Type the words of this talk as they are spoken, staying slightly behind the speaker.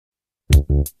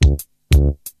Mahlakung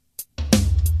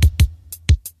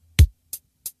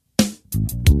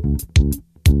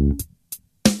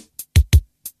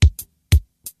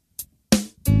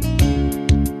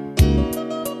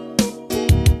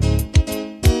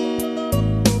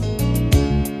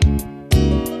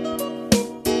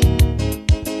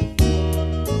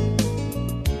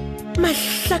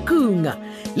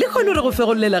le kgone re go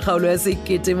fegololela kgaolo ya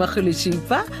sekete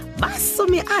magološipa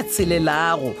masome a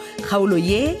tshelelago. Kgaolo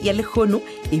ye ya lekgono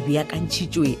e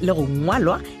beakantšhitšwe le go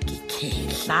ngwalwa ke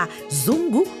Kehla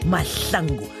Zungu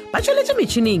Mahlangu. Ba tšweletše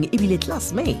metšhineng ebile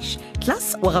Class Mesh,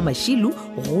 Class wa ga Mašilu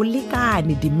go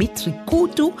lekane Dimitri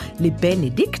Kutu le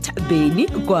Benedict Beni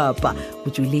Kwapa.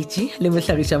 Botšweletši le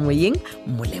mohlagiša moyeng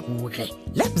Moleboge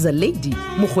Lebza Lady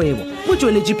Mokgwebo.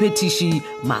 Botšweletši phetiši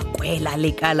Makwela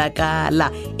Lekalakala.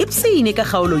 Ipsene ka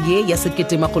kgaolo ye ya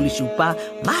sekete magološupa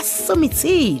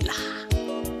masometshela.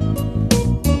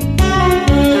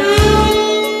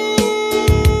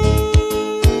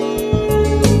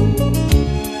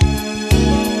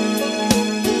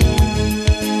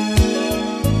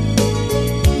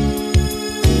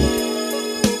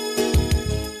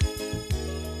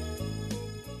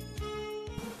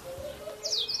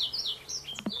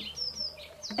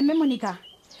 Monica,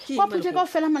 wa putse ka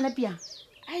ofela malapia.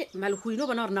 Ai Mahlakung no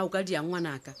bona re na o ka dia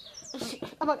ngwanaka.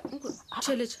 Aba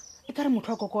Tšheletša. e ka re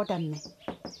motho a kokota mme.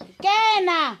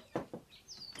 Kena.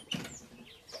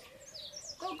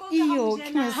 Iyo,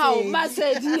 Hao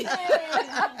Masedi.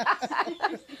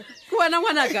 Ke wena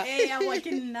ngwanaka. ya wa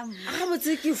ke nna. Ga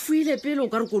botse ke fuile pele o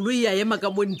ka re koloi ya ema ka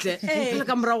montle. Le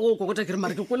ka morago go kokota ke re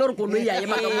mara ke kole re koloi ya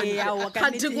ema ka montle.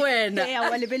 Kgante ke wena. Ya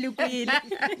wa lebele kwile.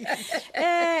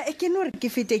 Ke no re ke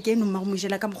fete ke no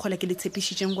magomojela ka mogola ke le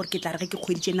tshepišitšeng gore ke tla re ke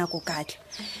kgweditše nako katle.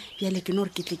 Bjale ke no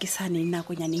re ke tle ke sane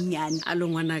nako nyaneng. Alo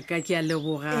ngwanaka ke a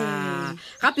leboga.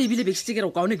 Gape ebile bekšitse ke re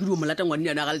o kaone ke dio molata ngwane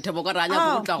yana ga lethebo ka ranya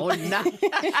go tla go nna.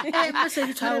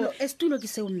 Masedi tshwarelo estulo ke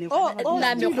seo mme.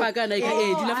 Nna mekgwa kana ke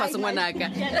dile fase ngwanaka.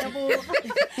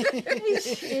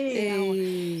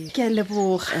 Ke a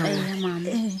leboga. Mama.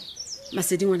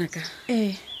 Masedi ngwanaka.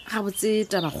 Ga botse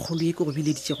taba kgolo e ke go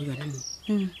bileditše go yona mo.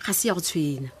 Ga se ya go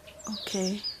tshwenya.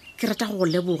 Okay. Ke rata go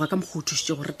leboga ka mokgwa o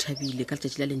thušitše gore thabile ka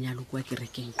letšatši la lenyalo kwa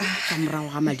kerekeng ka morago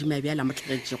ga madimo a bjala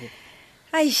motlhegetšego.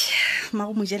 Ai,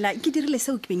 magomojela ke dirile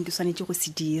seo ke beng ke swanetse go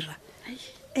se dira.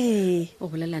 O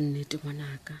bolela nnete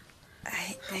ngwanaka.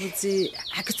 Ga botse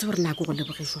ga ke tse gore nako go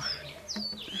leboge jwang.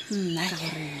 Ka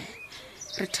gore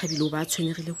re thabile o ba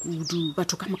tshwenyegile kudu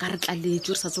batho ka moka re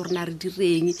tlaletšwe re sa tse gore na re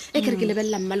direng e ke re ke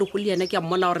lebelela Mahlakung le yena ke a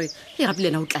mmona gore e gape le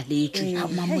yena o tlaletšwe.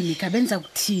 Monica benza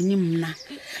kuthini mna?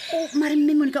 Mara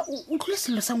mme Monica o tlile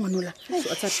selo sa ngwanola.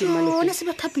 Ona se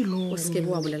bathapelo. O se ke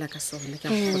wa bolela ka sone ke a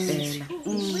gopela.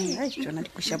 Ai tsona di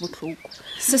kusha botlhoko.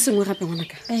 Se sengwe gape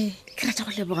ngwanaka. Ke rata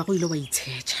go leboga go ile wa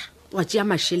itshetša. Wa tšea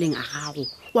mašheleng a gago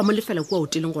wa mo lefela kwa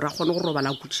hoteleng gore a kgone go robala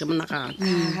a khutšiše monagano.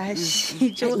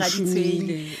 Jo ga di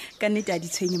tshwenye ka nnete a di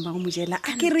tshwenye magomojela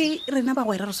a ke re rena ba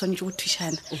gwera re swanetse go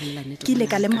thušana. Ke ile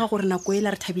ka lemoga gore nako e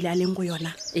la re thabile a leng go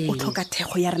yona o tlhoka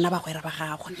thego ya rena ba gwera ba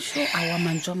gagwe. Awa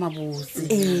mantswa mabotse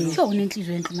ke o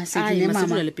nentlizwe ntlo Masedi ne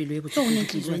mama le pelo e ke o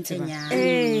nentlizwe ntsenya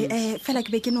fela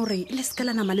ke be ke no re le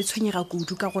sekala nama le tshwenyega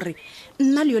kudu ka gore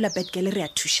nna le yo la Betgele re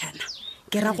a thušana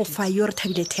ke ra go fa yo re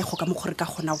thabile thego ka mogore ka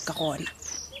gona o ka gona.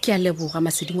 Ke a leboga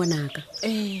Masedi ngwanaka.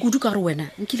 Kudu ka gore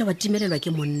wena nkile wa timelelwa ke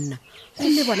monna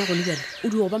gomme bona go lebjale o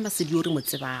di oba Masedi o re mo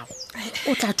tsebago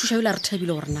o tla thuša yo la re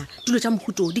thabile gore na dilo tša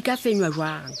mohuto di ka fenywa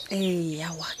jwang.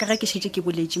 Yawa ka ga ke šetse ke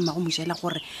boletše magomojela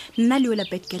gore nna le yo la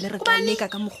Betgele re ka leka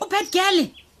ka mogo.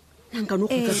 Betgele nanka no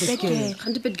go ka Betgele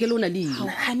gante Betgele o na le eng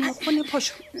gane go ne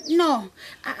phošo no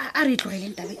a re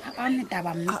tlogele ntabe a ne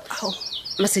taba mma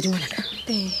Masedi ngwanaka.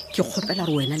 Ke kgopela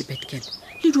gore wena le Betgele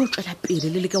le dio tswela pele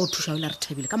le leka go thuša yo la re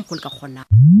thabile ka mokgwa le ka kgona.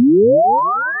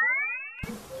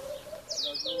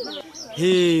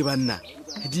 Hey banna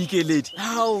dikeledi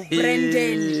Hao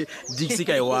Brandon Dixie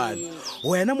ka iwana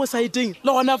wena mo saiteng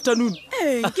le gona afternoon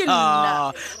ke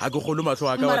nna a ke golo matlho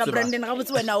a ka wa mara tseba Brandon ga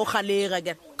botse wena o galega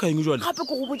ke ka eng jwale gape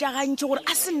go go botja gantše gore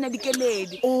a se nna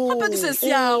dikeledi gape ke se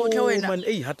seao tle wena man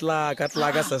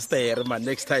hatla sister man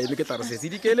next time ke tla re se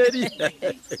dikeledi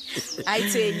a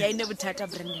itsenya ine bothata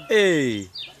Brandon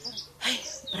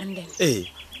Brandon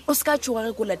o ska tšhoga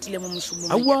ge ko latile mo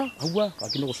mošomong awa ga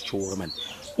ke ne go se tšhoge man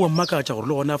wa mmakatša gore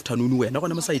le gona afternoon wena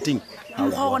gona mo saiteng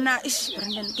mokgwa gona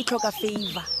Brandon ke tlhoka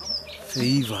favor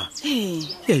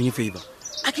ya eng favor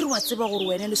a ke re wa tseba gore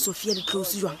wena le Sophia le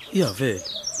close jwang ya vele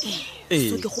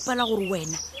so ke gopela gore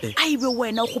wena a ibe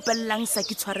wena o gopelelang sa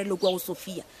ke tshwarelo kwa go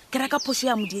Sophia ke raka phošo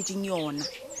ya modietseng yona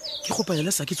ke gopela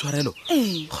le sa ke tshwarelo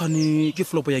gane ke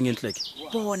flopo yang entleke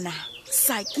bona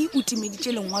Saki o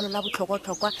timeditse lengwalo la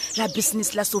botlhokwa la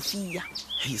business la Sophia.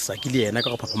 hei Saki le yena ka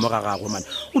go phapha mo ga gagwe man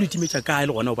o le timetša kae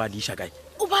le gona o ba di iša kae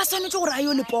O ba tshwanetse gore a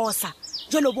yo le posa.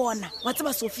 Jalo bona wa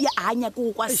tseba Sophia a anya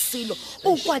go kwa selo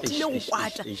o kwatile go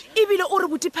kwata ebile o re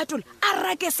buti phatolo a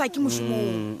rake Saki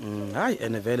moshomong. hai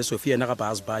ene vele Sophia ena ga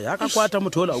bas ba ya ka kwata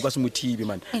motho ola o ka se mothibi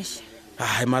man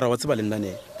hai mara wa tseba le nna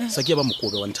ne Saki ya ba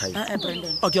mokobe one time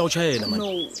Brandon. okay a o tšhaela man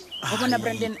No. Wa bona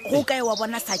Brandon go kae wa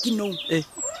bona Saki no.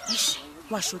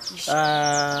 Wa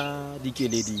shokisha.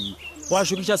 dikeledi wa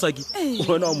šokiša Saki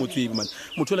wena wa motswebi man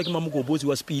motho ola ke mamokobotsi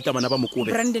wa speeta mana ba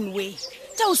mokobe Brandon we.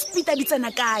 Tja o spita di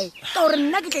tsena kae? Ka gore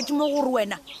nna ke tletse mo gore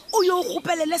wena o yo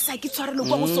gopelele Saki tshwarelo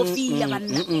kwa go Sophia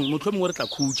banna. motho e mongwe re tla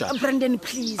khutša Brandon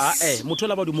please. motho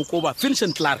ola ba di mokoba finish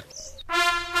and clar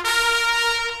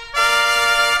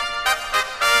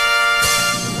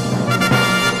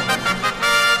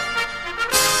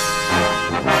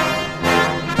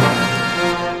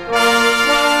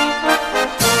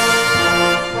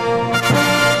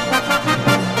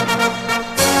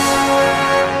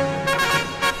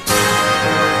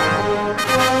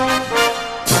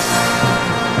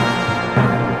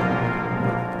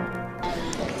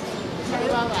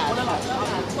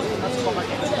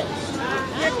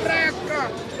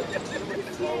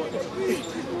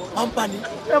Ampane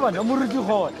bana moruti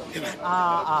gone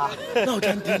na o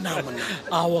tlante na monna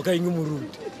a wa ka eng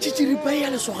moruti tšitširipa ya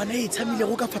lesogana e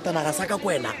tshamilego ka fatanaga sa ka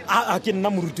kwena a ke nna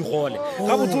moruti gole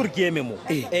ga botse gore ke eme mo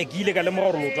ke ile ka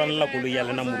lemoga gore lotwana la koloi ya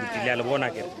lena moruti le a le bona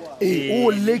kere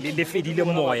le fedile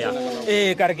moya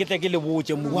ka re ke tle ke le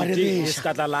botse moruti le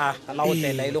sekatla la go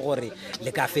tlela e le gore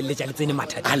le ka feleletša le tsene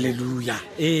mathata halleluja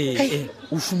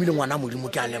o šomile ngwana modimo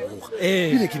ke a leboga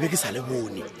ebile ke be ke sa le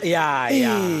bone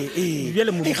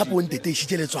gape o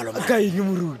nteteišitše letswalo ka eng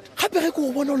moruti gape ge ke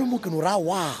go bona o le mokeno ra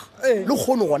waga le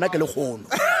kgono gona ke le kgono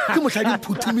ke motlhadi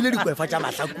phuthumile dikwefa tša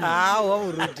Mahlakung wa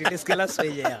moruti le seke la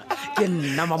sweyega ke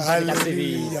nna mampane ka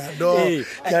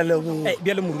sebele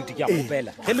moruti ke a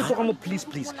gopela ge le tloga mo please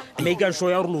make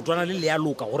sure ya gore lotwana le le ya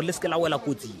loka gore le seke la wela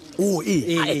kotsing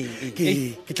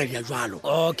ke tla dia jalo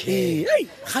okay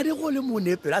ga di go le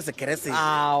mone pelo a sekeresete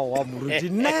wa moruti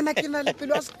nna ke na le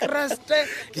pelo a sekeresete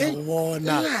ke go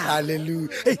bona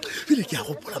halleluja pele ke a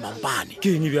gopola mampane ke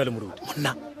eng bjale moruti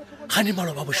monna ga ne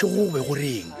maloba bošego go be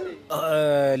goreng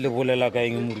le bolela ka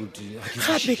eng moruti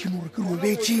gape ke nore ke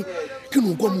robetse ke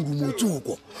no kwa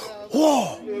modumotsoko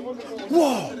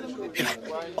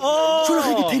tšholo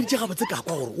ge ke theditše gabotse ka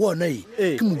kwa gore wona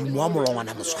ke modumo wa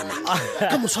molongwana moswana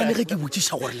ka moswane ge ke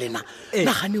botšiša gore lena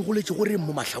nagane go letse gore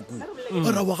mo Mahlakung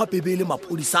ra wa gape be le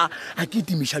maphodisa a ke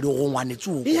timiša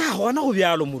digongwanetsoko ya gona go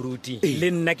bjalo moruti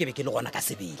le nna ke be ke le gona ka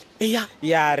sebele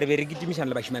ya re be re ke timišana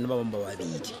le bašimane ba bangwe ba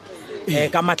babedi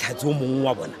ka matlhatsi o mongwe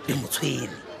wa bona le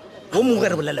motshwere o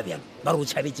mongwe re bolela bjalo ba re o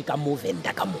tšhabetse ka mo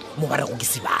venda ka mo ba re go ke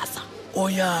sebasa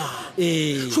oya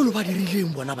tšholo ba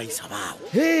dirileng bona ba isa bago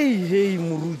hei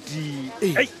moruti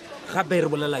gape re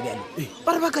bolela bjalo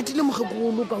ba re ba katile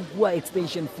mogekolo ka kua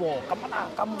extension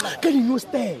 4 ka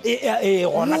di-newstan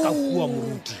gona ka kua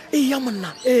moruti ya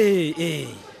monna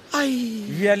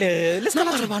bjale le nna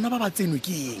ba re bana ba ba tsenwe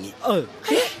ke eng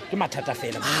ke mathata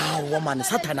fela aowa mane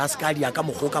sathane a se ka dia ka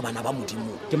mogo ka bana ba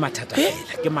modimo ke mathata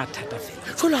fela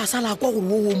tšholo a sala kwa gore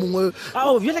o mongwe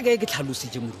bjale kae ke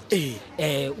tlhalositše moruti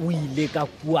o ile ka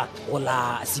kua go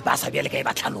la sebasa bjale kae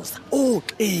ba tlhalosa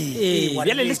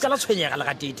bjale le se ka la tshwenyega le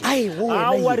ga tete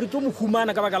wa re tlo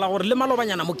mohumana ka baka la gore le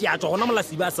malobanyana mo ke a tswa gona mola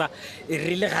sebasa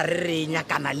re le ga re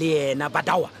nyakana le ena but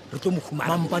awa re tlo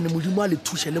mohumana mampane modimo a le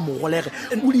thuše le mogolege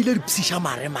o le ile dipsiša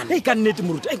mare mane ka nnete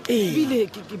moruti ebile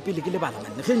pele ke le bala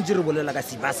manne ge ntse re bolela ka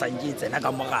sebasang ke e tsena ka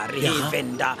mogare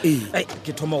venda ke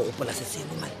thoma go gopola se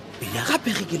sengwe mane gape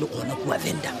ge ke le kgona kua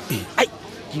venda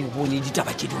ke bone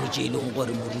ditaba tše dingwe tše e leng gore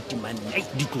moruti manne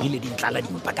di tlogile dintlala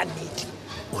dimpa ka nnete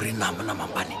o re namona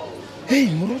mampane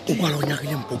moruti o kwala o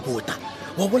nyagile mpopota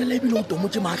wa bolela ebile o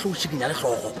tomotse matlho o šhikinya le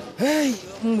tlhogo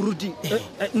moruti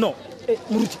no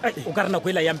moruti o ka re nako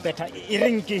ela yampetha e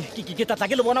reng ke tlatla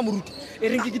ke le bona moruti e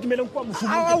reng ke dimeleng kua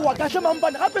mošomoa kahle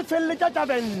mampane gape feleletša tša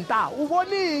venta o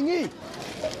boneng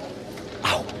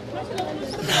ao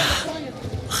na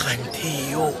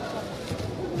ganteo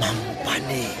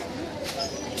mampane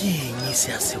ke eng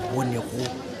se a se bonego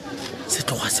se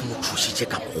tloga se mo thušitše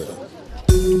ka mogo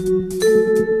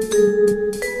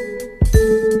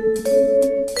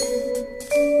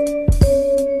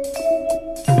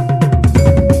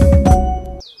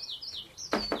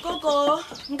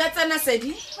nka tsena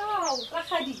sedi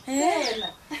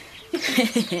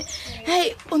hei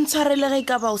o ntshwarele ge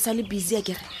ka ba o sa le busy a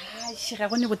kere ga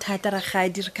gone bothata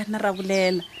ragadi re ka nna ra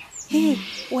bolela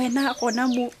wena gona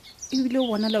mo ebile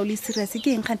o bona la o le serious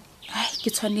ke eng gane ke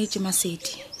tshwanetse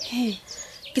Masedi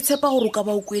ke tshepa gore o ka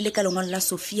ba o kwele ka lengwalo la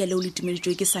Sofia le o le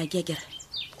timeditswe ke Saki a kere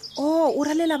o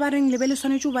ralela ba reng lebe le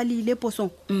tshwanetse o ba le ile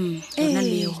posong lona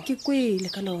leo ke kwele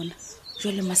ka lona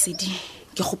jwale Masedi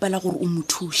ke gopela gore o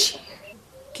mothushe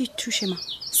ke thushe ma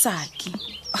Saki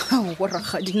o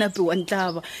ragadi nape wa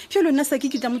ntlaba felo nna Saki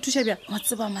ke tla mo thusha bja wa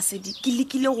tseba Masedi ke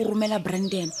lekile go romela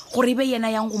Brandon gore be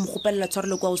yena yang go mo gopelela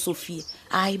tshwarele kwa o Sofia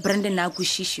ai Brandon a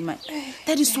kwishishi man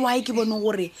that is why ke bone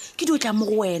gore ke di o tla mo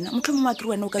go wena motho mo makri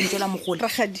wena o ka ntšela mogolo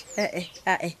ragadi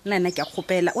nna ke a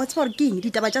gopela wa tseba gore ke eng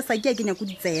ditaba tša Saki a ke nyako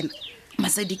di tsena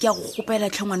Masedi ke a go gopela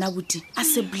tlhangwana buti a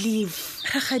se believe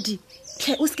ragadi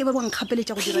tle o seke ba bang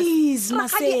kgapeletša go dira please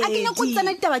Masedi a ke nyako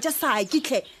tsena ditaba tša Saki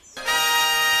tle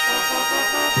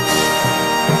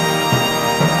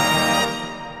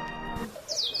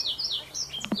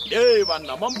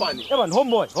banna mampane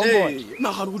homeboy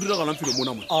nagane go diragalang felo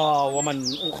mona mone awa man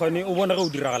kgone o bona ge o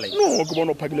diragalae no ke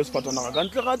bona o phakile sefatanaga ka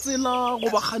ntle ga tsela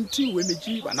goba kganthi o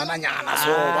emetse banananyana so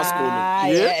ba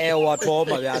sekolo wa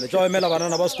thoma bjale tsa o emela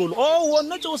banana ba sekolo o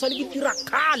wonna tse o sa le ke dira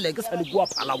kgale ke sa le kua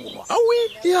phala borwa awe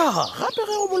ya gape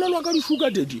ge go bolelwa ka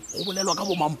di-sugar daddy go bolelwa ka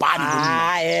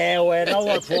bomampane wena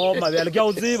wa thoma bjale ke a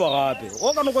o tseba gape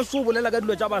o ka noko se o bolela ka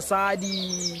dilo tša basadi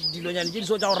dilonyane tše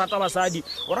diso tša go rata basadi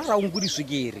o rata go nko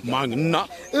disukere mang nna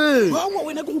awa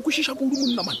wena ke go kwešiša kudu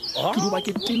monna mane ke duba ke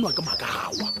tenwa ke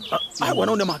makawa a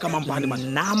wena o ne maka mampane man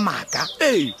nna maka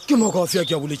ke maka fia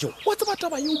ke a boletsego wa tseba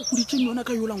taba yeo boditseng yona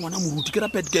ka yola ngwana moruti ke ra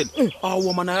petgirl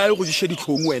awa mana a e go diše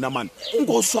ditlhong wena mane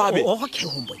nko o swabe okay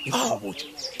homeboy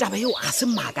taba yeo ga se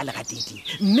maka le ga tete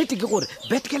nnete ke gore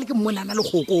betgirl ke mmolana le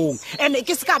kgokong and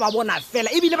ke se ka ba bona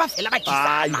fela ebile ba fela ba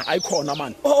kisana a ikhona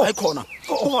man a ikhona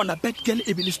bona betgirl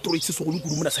e be le story se segolo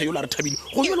kudu mona sa yola re thabile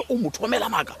go jole o mothomela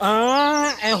maka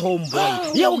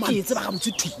homeboy yeo ke e tseba ga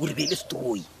botse thu gore be le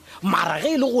story mara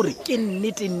ge e le gore ke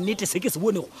nnete se ke se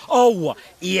bonego aowa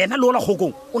yena le ola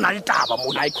kgokong o na le taba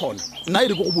mona ikhona nna e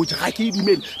re ke go botse ga ke e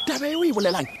dumele taba eo e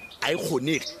bolelang a e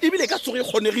kgonege ebile ka tsogo e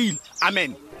kgonegile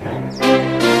amen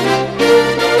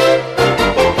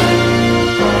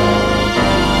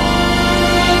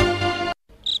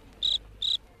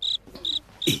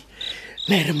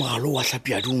nna e re mogalo wa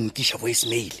hlapiadong kiša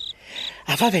voicemail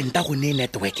a fa venta go ne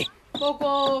networke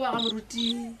koko ba ga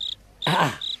moruti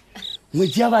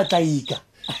ngwetsi ya batlaika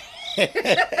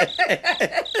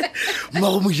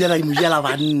mmago mojela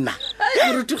banna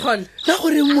moruti kgone ka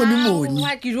gore mone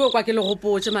wa ke dio kwa ke le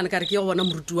gopotse mane ka re ke go bona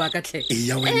moruti wa ka tlhe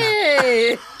eya wena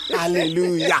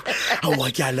halleluja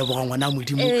aowa ke a leboga ngwana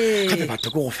modimo gape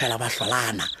batho ke go fela ba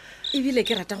hlolana ebile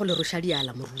ke rata go le roša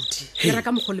diala moruti ke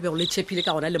raka mogolebego le tšhepile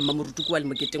ka gona le mma moruti kua le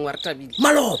moketeng wa re tabile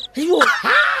malo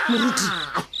moruti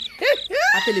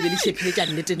gape le be le tšhepile tša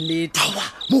nnete awa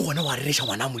mo gona wa rereša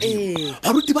ngwana modimo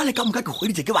baruti ba le ka moka ke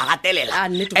kgweditse ke ba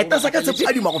gatelela nnete eta sa ka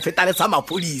sephadima go feta le sa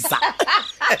maphodisa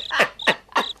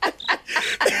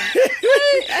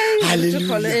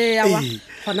halleluja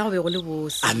gona go be go le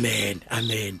bose amen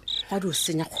ga di o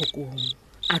senya kgokong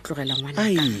a tlogela ngwana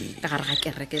ka gare ga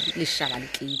kereke le šala le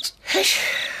tletse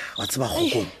wa tseba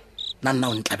kgokong nna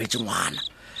o ntlabetse ngwana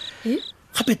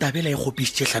gape tabela e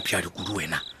kgopisitše tlhapi ya dikudu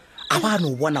wena a ba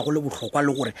no bona go le bohlokwa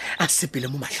le gore a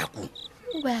sepele mo Mahlakung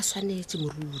o be a swanetse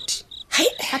moruti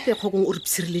gape kgokong o re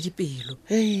pshirile dipelo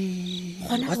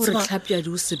gona gore tlhapi ya di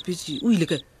o sepetse o ile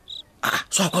ka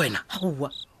swa ka wena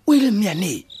aowa o ile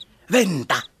mmeane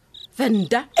venta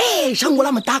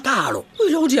shangola motakalo o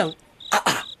ile go diang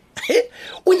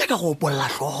o nyaka go opolla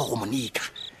tlhogo go monika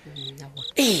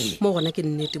mo gona ke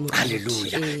nnete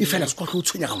halleluja e fela se kwa tlo o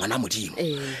tshwenyega ngwana modimo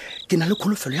ke na le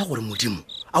kgolofelo ya gore modimo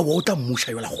a wa o tla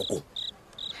mmuša yola kgokong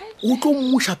o tlo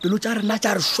mmuša pelo tša rena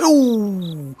tša re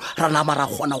sweu ra nama ra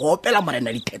kgona go opela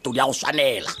morena ditheto di a go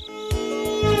swanela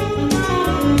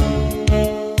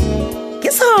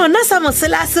sona sa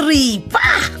mosela seripa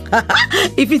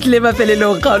e fitlhile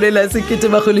mafelelong kgaolo la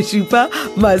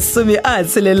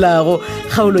 1960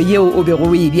 kgaolo yeo o bego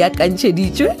o e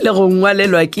beakantšheditšwe le go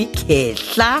ngwalelwa ke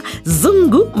Khetla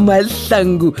Zungu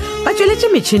Mahlangu ba tšweletše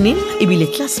metšhineng ebile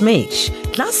classmash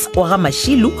class wa ga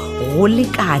Mashilu go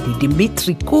lekane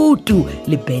Dimitri Kutu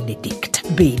le Benedict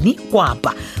Beni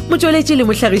Kwapa motšweletše le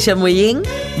mohlagiša moyeng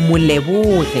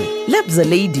Moleboge Labza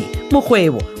Lady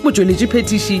mokgwebo motšweletše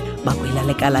phetiši Makwela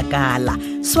Lekalakala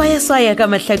swaya ka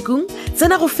Mahlakung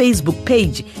tsena go Facebook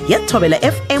page ya Thobela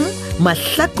FM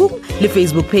Mahlakung le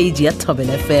Facebook page ya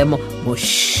Thobela FM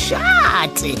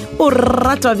mošate o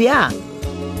ratwa bjang